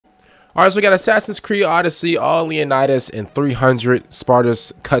All right, so we got Assassin's Creed Odyssey, all Leonidas, and 300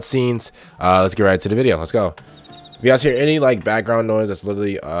 Spartans cutscenes. Let's get right to the video. Let's go. If you guys hear any like background noise, that's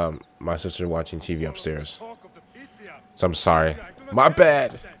literally my sister watching TV upstairs. So I'm sorry. My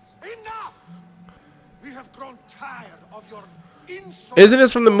bad. Isn't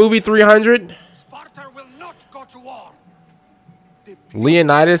this from the movie 300?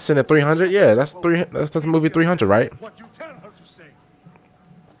 Leonidas and the 300? Yeah, that's the movie 300, right? What you tell her to say.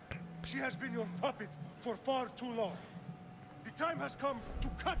 She has been your puppet for far too long. The time has come to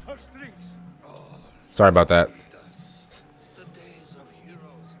cut her strings. Sorry about that. The days of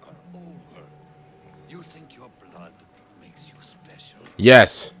heroes are over. You think your blood makes you special?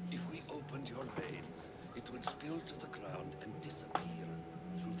 Yes. If we opened your veins, it would spill to the ground and disappear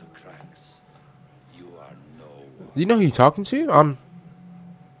through the cracks. You are no one. You know who you're talking to?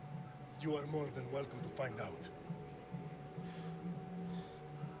 You are more than welcome to find out.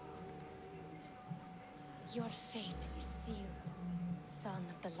 Your fate is sealed, son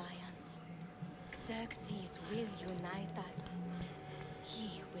of the lion. Xerxes will unite us.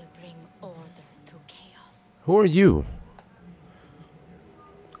 He will bring order to chaos. Who are you?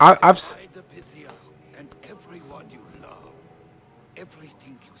 I've The Pythia and everyone you love,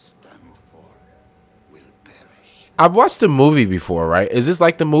 everything you stand for, will perish. I've watched the movie before, right? Is this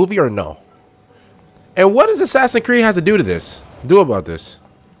like the movie or no? And what does Assassin's Creed has to do to this? Do about this?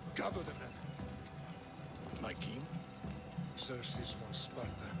 Gather the men. My king, Xerxes wants Sparta.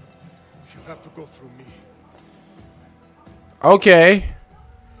 You have to go through me. Okay.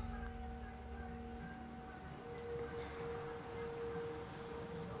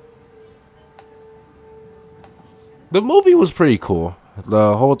 The movie was pretty cool.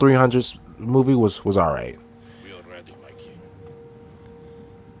 The whole 300 movie was all right. We are ready, my king.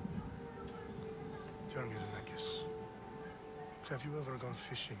 Tell me, Leonidas, have you ever gone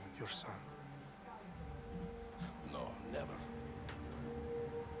fishing with your son? No, never.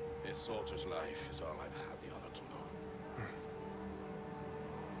 A soldier's life is all I've had the honor to know.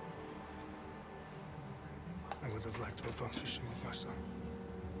 I would have liked to have gone fishing with my son.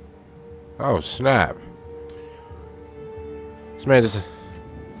 Oh, snap. This man just...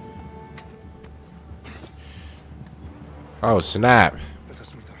 Oh, snap. Let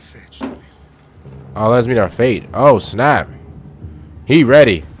us meet our fate, shall we? Oh, let's meet our fate. Oh, snap. He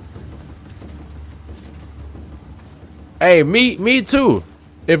ready. Hey, me too.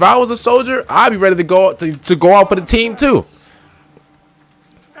 If I was a soldier, I'd be ready to go out for the team too.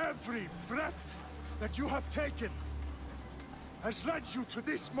 Every breath that you have taken has led you to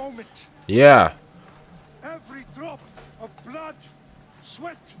this moment. Yeah. Every drop of blood,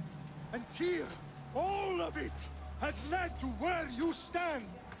 sweat, and tear, all of it has led to where you stand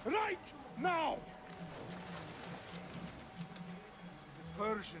right now. The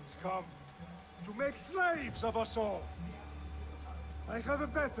Persians come to make slaves of us all. I have a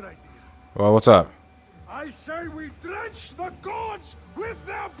better idea. Well, what's up? I say we drench the gods with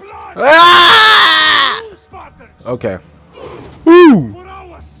their blood. Ah! You Spartans, Okay. Woo! for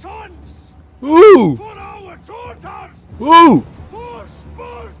our sons, Woo! for our daughters, Woo! for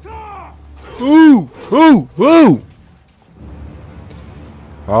Sparta. Woo! Woo! Woo!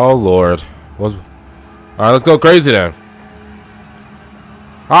 Oh Lord. All right, let's go crazy then.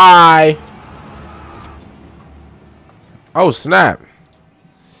 Hi. Oh snap.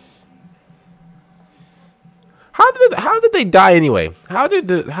 How did they die anyway? How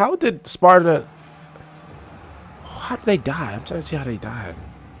did Sparta? How did they die? I'm trying to see how they died.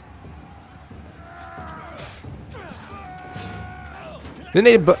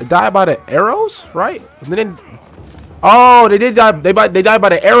 Didn't they die by the arrows, right? Oh, they did die. They died by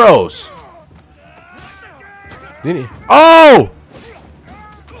the arrows. Oh!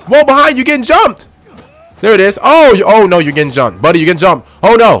 Whoa, behind you, getting jumped. There it is. Oh no, you're getting jumped, buddy. You're getting jumped.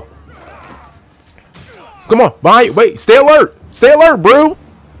 Oh no. Come on, behind you. Wait, stay alert. Stay alert, bro.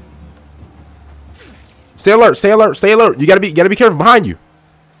 Stay alert. Stay alert. Stay alert. You gotta be careful behind you.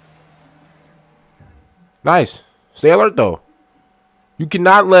 Nice. Stay alert though. You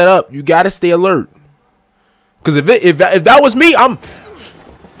cannot let up. You gotta stay alert. Cause if that was me, I'm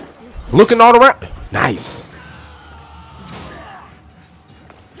looking all around. Nice.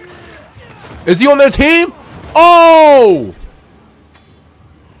 Is he on their team? Oh!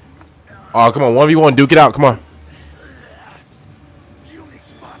 Oh, come on. 1v1. Duke it out. Come on. Unique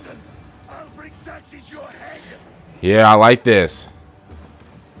Spartan, I'll bring Xerxes your head. Yeah, I like this.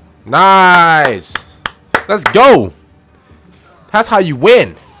 Nice. Let's go. That's how you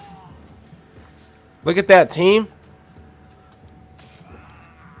win. Look at that team.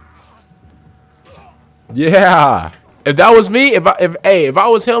 Yeah. If that was me, if I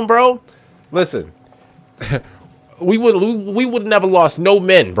was him, bro, listen, we would never lost no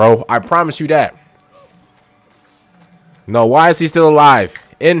men, bro. I promise you that. No, why is he still alive?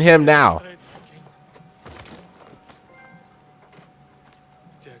 In him now.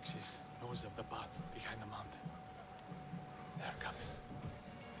 Xerxes knows of the path behind the mountain. They're coming.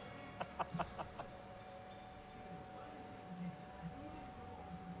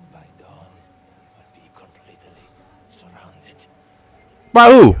 By dawn, we'll be completely surrounded.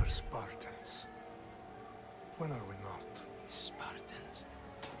 By who? We're Spartans. When are we not? Spartans.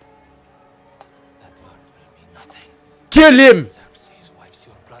 That word will mean nothing. Kill him! Xerxes wipes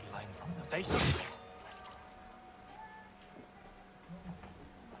your bloodline from the face of it.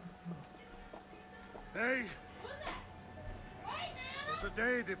 Day was a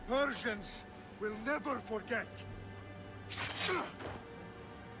day the Persians will never forget.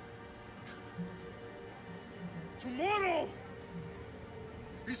 Tomorrow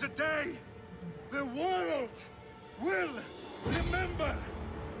is a day the world will remember.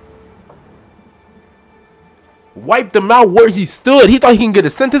 Wiped him out where he stood. He thought he can get a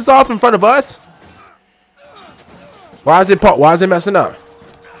sentence off in front of us. Why is it messing up?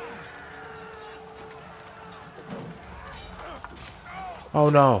 Oh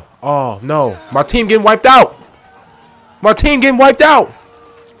no. Oh no. My team getting wiped out. My team getting wiped out.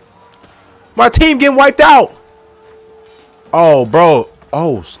 My team getting wiped out. Oh, bro.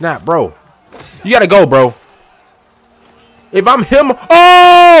 Oh, snap, bro. You gotta go, bro. If I'm him.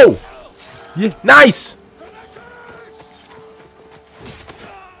 Oh! Yeah, nice.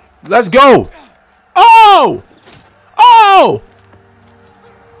 Let's go. Oh! Oh!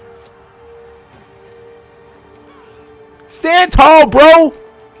 Stand tall, bro.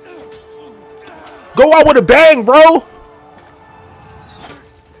 Go out with a bang, bro.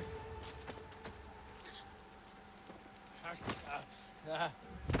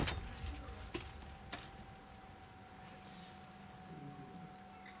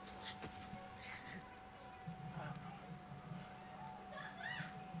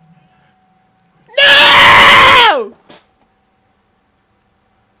 No!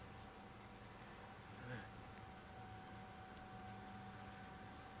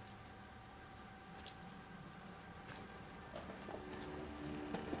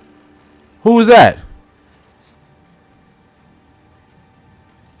 Who was that?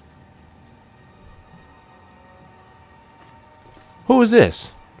 Who is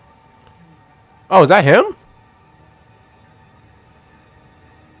this? Oh, is that him?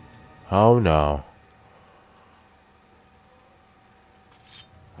 Oh no.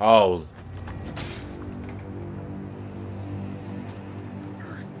 Oh.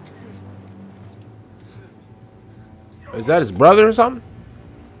 Is that his brother or something?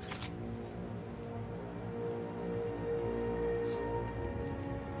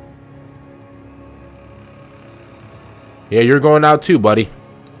 Yeah, you're going out too, buddy.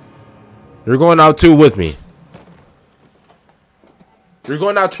 You're going out too with me. You're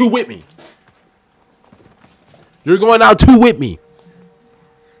going out too with me. You're going out too with me.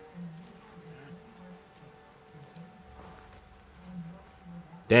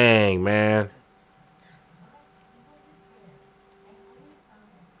 Dang, man.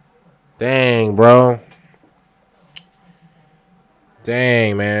 Dang, bro.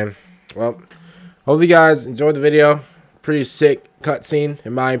 Dang, man. Well, hope you guys enjoyed the video. Pretty sick cutscene,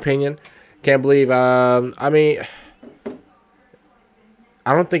 in my opinion. Can't believe, I mean,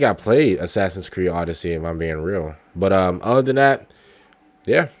 I don't think I played Assassin's Creed Odyssey, if I'm being real. But other than that,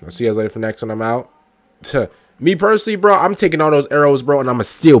 yeah, I'll see you guys later for the next one. I'm out. Me personally, bro, I'm taking all those arrows, bro, and I'm going to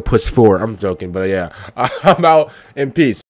still push forward. I'm joking, but yeah, I'm out in peace.